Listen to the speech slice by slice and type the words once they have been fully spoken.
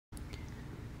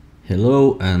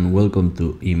Hello and welcome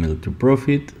to Email to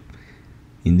Profit.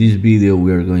 In this video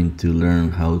we are going to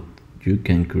learn how you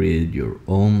can create your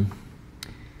own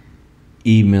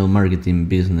email marketing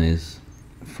business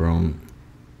from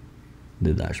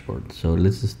the dashboard. So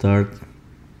let's start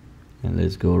and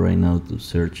let's go right now to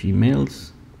search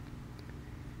emails.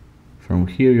 From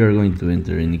here you are going to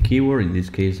enter any keyword. In this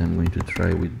case I'm going to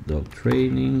try with dog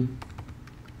training.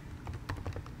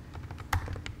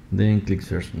 Then click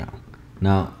search now.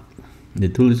 Now the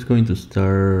tool is going to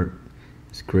start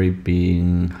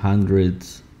scraping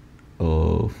hundreds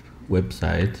of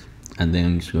websites, and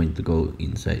then it's going to go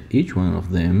inside each one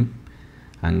of them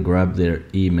and grab their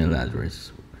email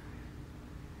address.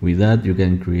 With that you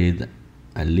can create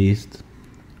a list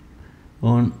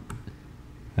on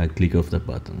a click of the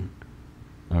button.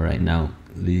 Alright, now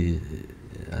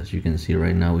as you can see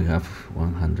right now we have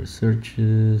 100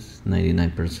 searches,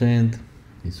 99%.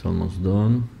 It's almost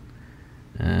done.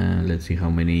 And let's see how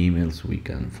many emails we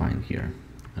can find here.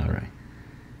 Alright,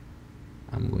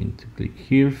 I'm going to click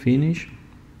here, finish,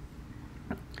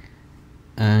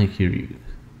 and here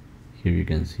you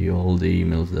can see all the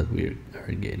emails that we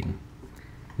are getting.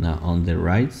 Now on the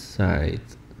right side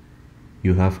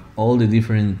you have all the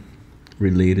different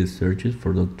related searches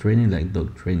for dog training, like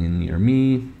dog training near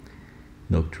me,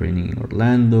 dog training in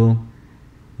Orlando,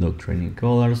 dog training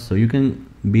colors. So you can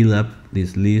build up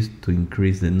this list to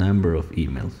increase the number of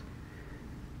emails.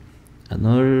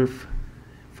 Another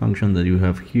function that you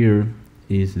have here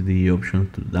is the option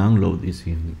to download these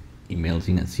emails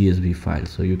in a CSV file,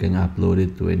 so you can upload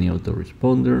it to any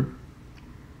autoresponder.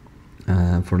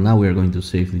 For now we are going to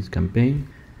save this campaign.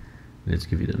 Let's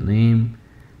give it a name,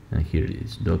 and here it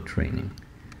is, dog training.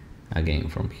 Again,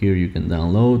 from here you can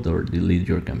download or delete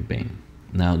your campaign.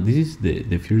 Now this is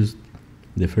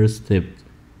the first step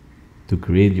to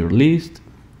create your list.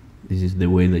 This is the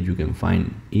way that you can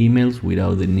find emails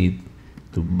without the need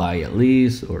to buy a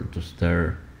list or to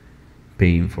start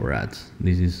paying for ads.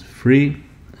 This is free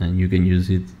and you can use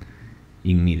it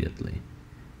immediately.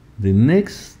 The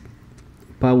next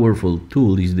powerful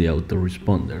tool is the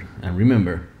autoresponder, and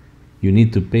remember, you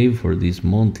need to pay for this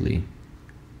monthly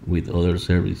with other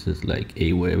services like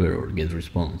Aweber or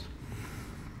GetResponse.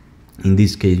 In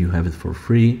this case you have it for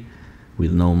free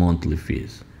with no monthly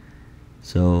fees.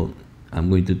 So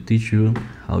I'm going to teach you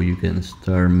how you can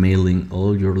start mailing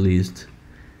all your lists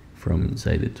from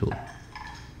inside the tool.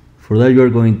 For that you are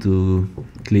going to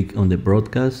click on the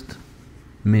broadcast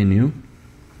menu,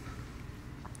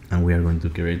 and we are going to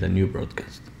create a new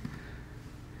broadcast.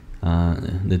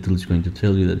 The tool is going to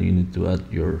tell you that you need to add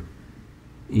your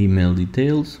email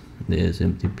details, the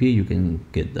SMTP. You can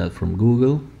get that from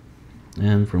Google,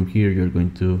 and from here you're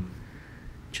going to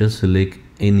just select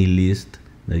any list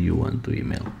that you want to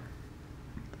email.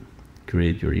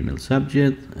 Create your email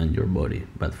subject and your body,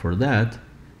 but for that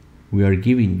we are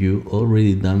giving you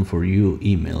already done for you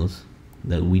emails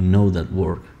that we know that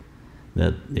work,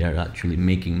 that they are actually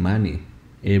making money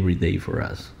every day for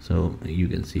us. So you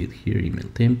can see it here, email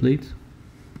templates,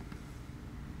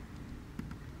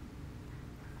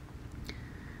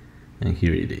 and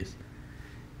here it is.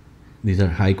 These are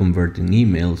high converting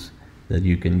emails that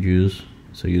you can use,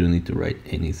 so you don't need to write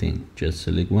anything. Just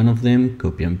select one of them,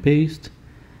 copy and paste,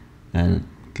 and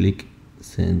click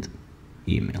send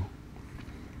email.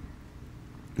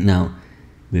 Now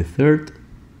the third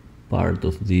part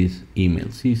of this email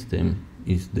system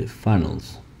is the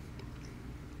funnels.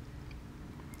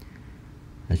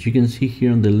 As you can see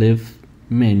here on the left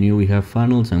menu we have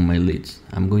funnels and my leads.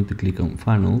 I'm going to click on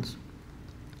funnels.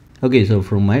 Okay, so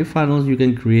from my funnels you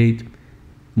can create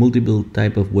multiple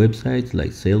type of websites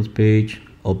like sales page,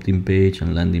 opt-in page,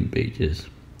 and landing pages.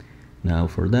 Now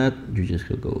for that you just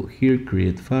go here,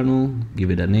 create funnel,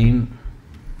 give it a name,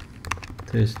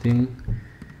 testing,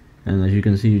 and as you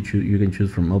can see you can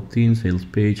choose from opt-in, sales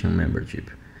page, and membership.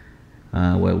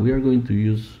 What we are going to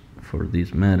use for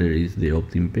this matter is the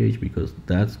opt-in page, because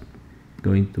that's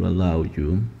going to allow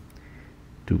you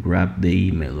to grab the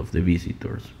email of the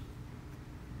visitors.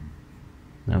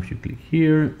 Now if you click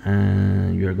here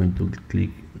and you are going to click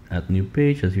add new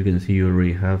page, as you can see you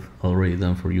already have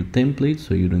done for you templates,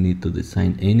 so you don't need to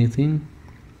design anything.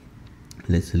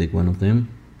 Let's select one of them.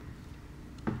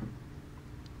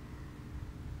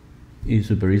 It's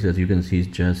super easy, as you can see it's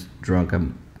just drag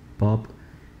and pop,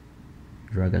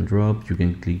 drag and drop. You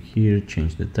can click here,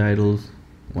 change the titles.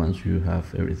 Once you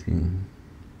have everything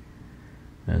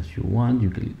as you want,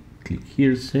 you can click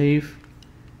here, save.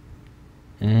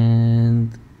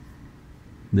 And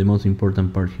the most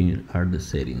important part here are the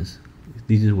settings.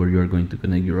 This is where you are going to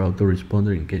connect your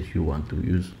autoresponder in case you want to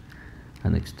use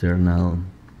an external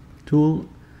tool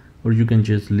or you can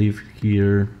just leave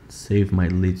here save my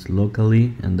leads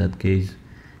locally. In that case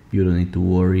you don't need to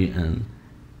worry, and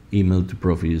Email to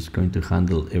Profit is going to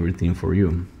handle everything for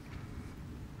you.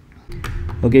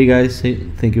 Okay guys,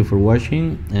 thank you for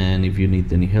watching, and if you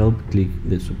need any help, click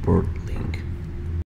the support